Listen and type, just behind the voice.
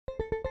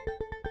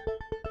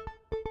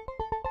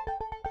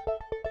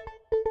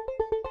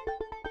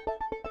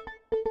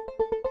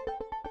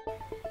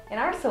In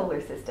our solar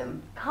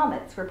system,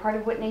 comets were part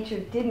of what nature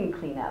didn't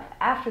clean up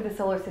after the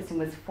solar system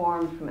was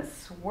formed from a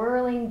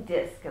swirling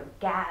disk of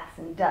gas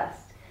and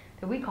dust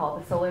that we call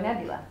the solar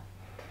nebula.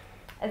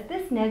 As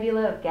this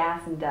nebula of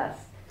gas and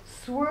dust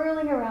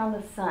swirling around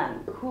the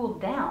sun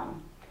cooled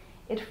down,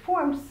 it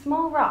formed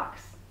small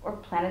rocks, or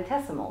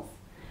planetesimals,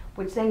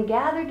 which then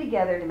gathered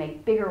together to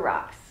make bigger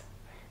rocks.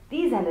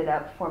 These ended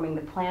up forming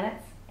the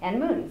planets and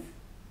moons.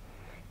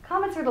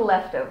 Comets are the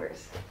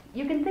leftovers.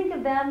 You can think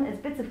of them as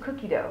bits of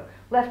cookie dough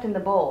left in the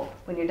bowl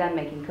when you're done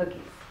making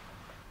cookies.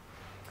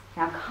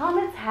 Now,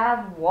 comets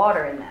have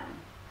water in them.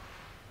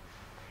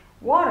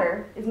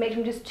 Water is made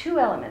from just two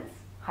elements,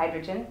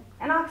 hydrogen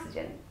and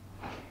oxygen.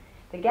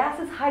 The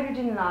gases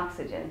hydrogen and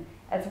oxygen,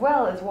 as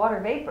well as water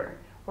vapor,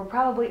 were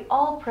probably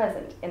all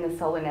present in the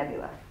solar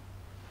nebula.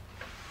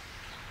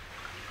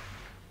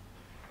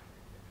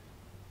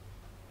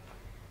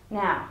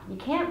 Now, you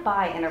can't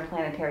buy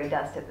interplanetary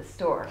dust at the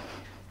store,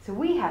 so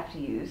we have to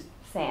use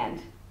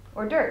sand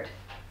or dirt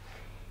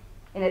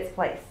in its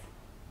place.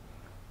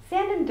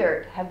 Sand and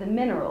dirt have the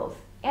minerals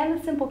and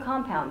the simple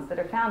compounds that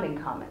are found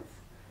in comets,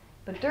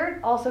 but dirt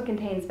also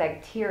contains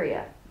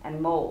bacteria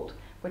and mold,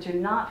 which are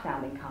not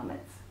found in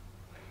comets.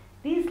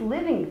 These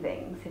living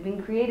things have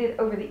been created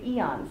over the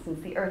eons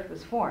since the Earth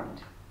was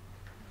formed.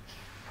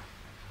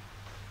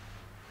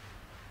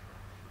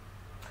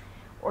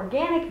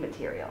 Organic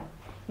material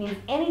means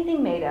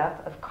anything made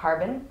up of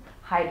carbon,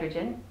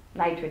 hydrogen,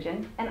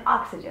 nitrogen, and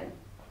oxygen.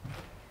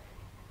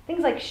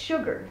 Things like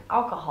sugar,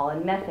 alcohol,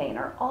 and methane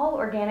are all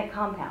organic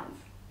compounds.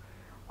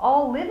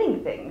 All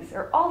living things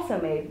are also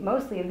made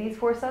mostly of these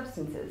four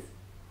substances.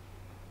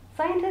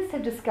 Scientists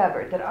have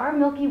discovered that our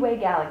Milky Way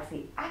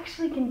galaxy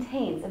actually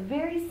contains a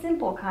very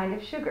simple kind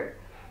of sugar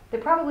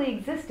that probably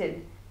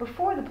existed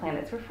before the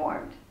planets were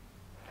formed.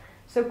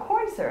 So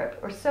corn syrup,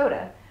 or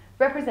soda,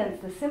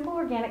 represents the simple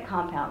organic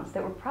compounds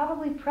that were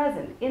probably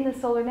present in the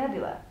solar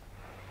nebula,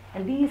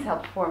 and these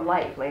helped form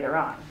life later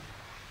on.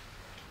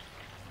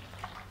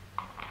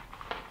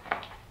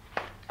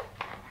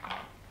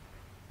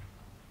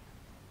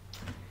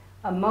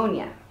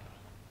 Ammonia,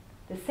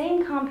 the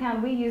same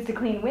compound we use to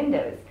clean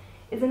windows,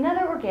 is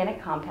another organic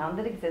compound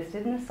that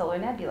existed in the solar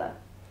nebula.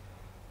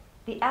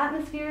 The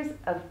atmospheres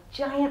of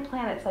giant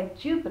planets like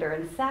Jupiter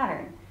and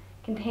Saturn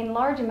contain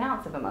large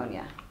amounts of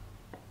ammonia.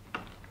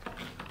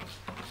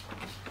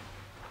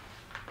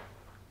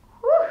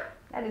 Whew,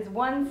 that is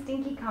one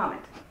stinky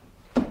comet.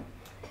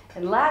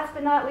 And last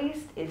but not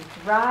least is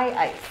dry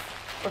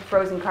ice, or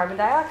frozen carbon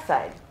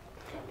dioxide.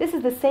 This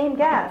is the same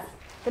gas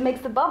that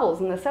makes the bubbles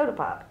in the soda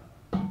pop.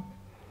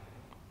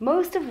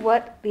 Most of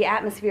what the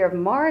atmosphere of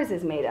Mars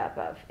is made up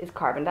of is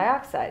carbon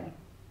dioxide.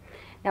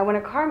 Now, when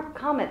a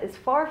comet is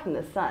far from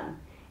the sun,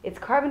 its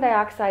carbon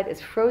dioxide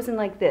is frozen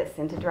like this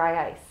into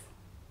dry ice.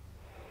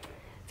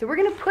 So we're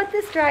going to put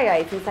this dry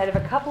ice inside of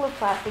a couple of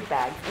plastic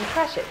bags and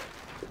crush it.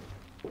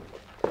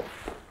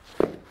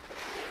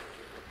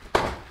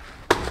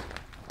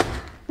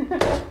 We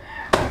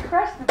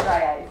crush the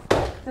dry ice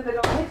so that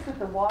it'll mix with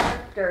the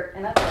water, dirt,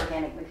 and other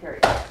organic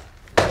materials.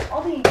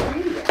 All the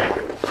ingredients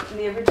in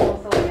the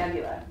original solar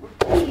nebula were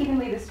pretty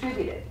evenly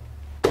distributed.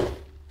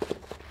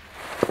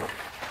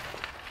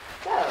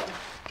 So,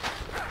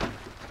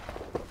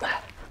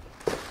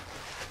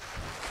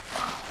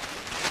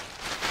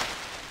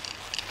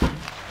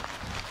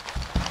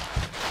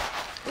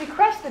 we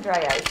crush the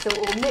dry ice so it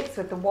will mix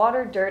with the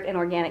water, dirt, and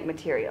organic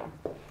material.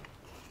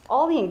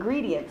 All the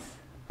ingredients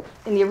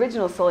in the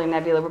original solar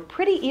nebula were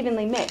pretty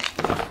evenly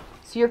mixed,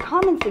 so your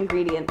comet's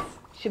ingredients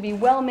should be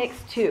well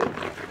mixed too,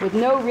 with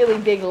no really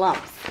big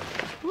lumps.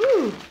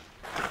 Woo!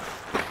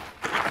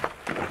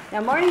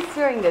 Now, Marty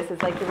stirring this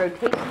is like the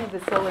rotation of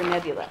the solar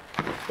nebula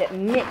that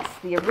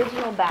mixed the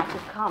original batch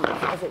of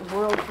comets as it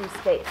whirled through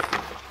space.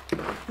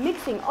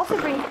 Mixing also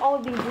brings all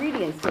of the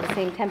ingredients to the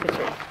same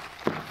temperature.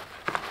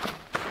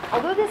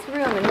 Although this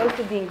room and most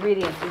of the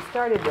ingredients we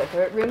started with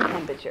are at room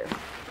temperature,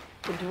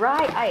 the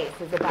dry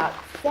ice is about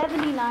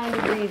 79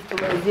 degrees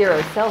below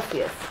 0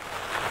 Celsius.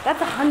 That's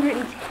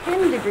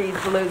 110 degrees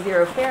below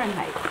 0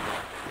 Fahrenheit.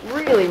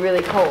 Really,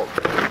 really cold.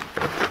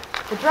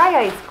 The dry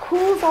ice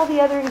cools all the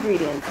other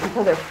ingredients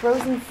until they're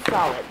frozen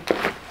solid.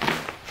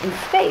 In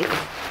space,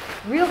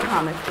 real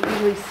comets are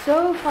usually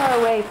so far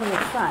away from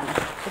the sun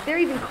that they're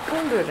even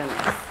colder than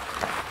this.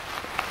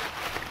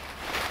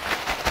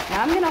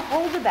 Now I'm going to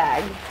hold the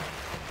bag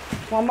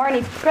while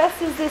Marnie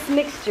presses this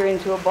mixture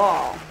into a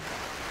ball.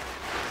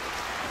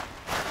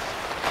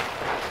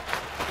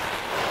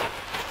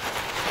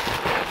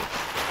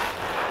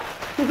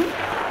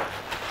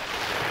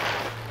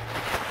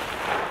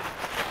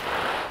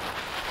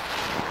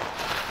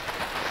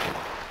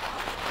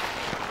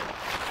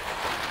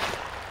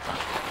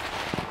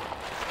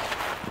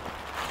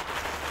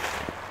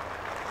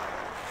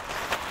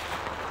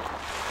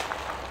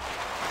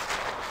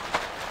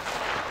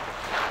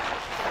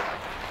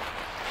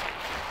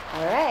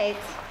 All right,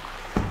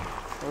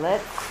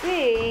 let's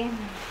see.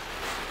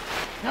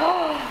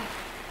 Oh,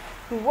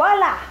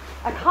 voila,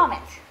 a comet.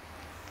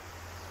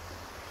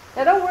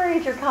 Now don't worry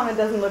if your comet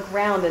doesn't look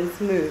round and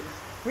smooth.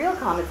 Real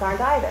comets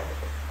aren't either.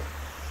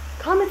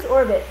 Comets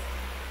orbit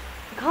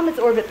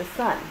the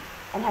sun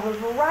and have a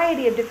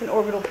variety of different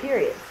orbital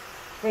periods,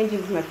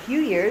 ranging from a few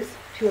years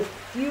to a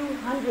few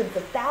hundreds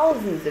of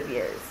thousands of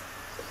years.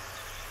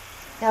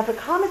 Now, if a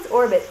comet's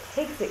orbit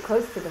takes it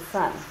close to the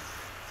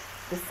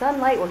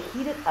sunlight will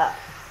heat it up,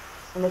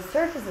 and the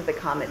surface of the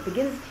comet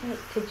begins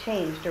to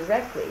change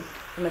directly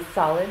from a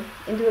solid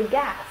into a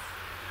gas,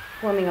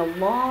 forming a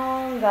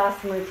long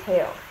gossamer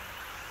tail.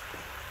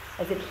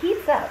 As it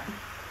heats up,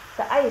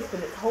 the ice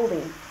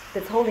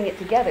that's holding it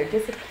together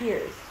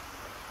disappears,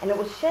 and it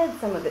will shed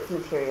some of its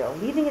material,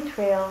 leaving a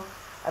trail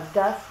of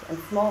dust and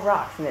small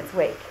rocks in its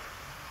wake.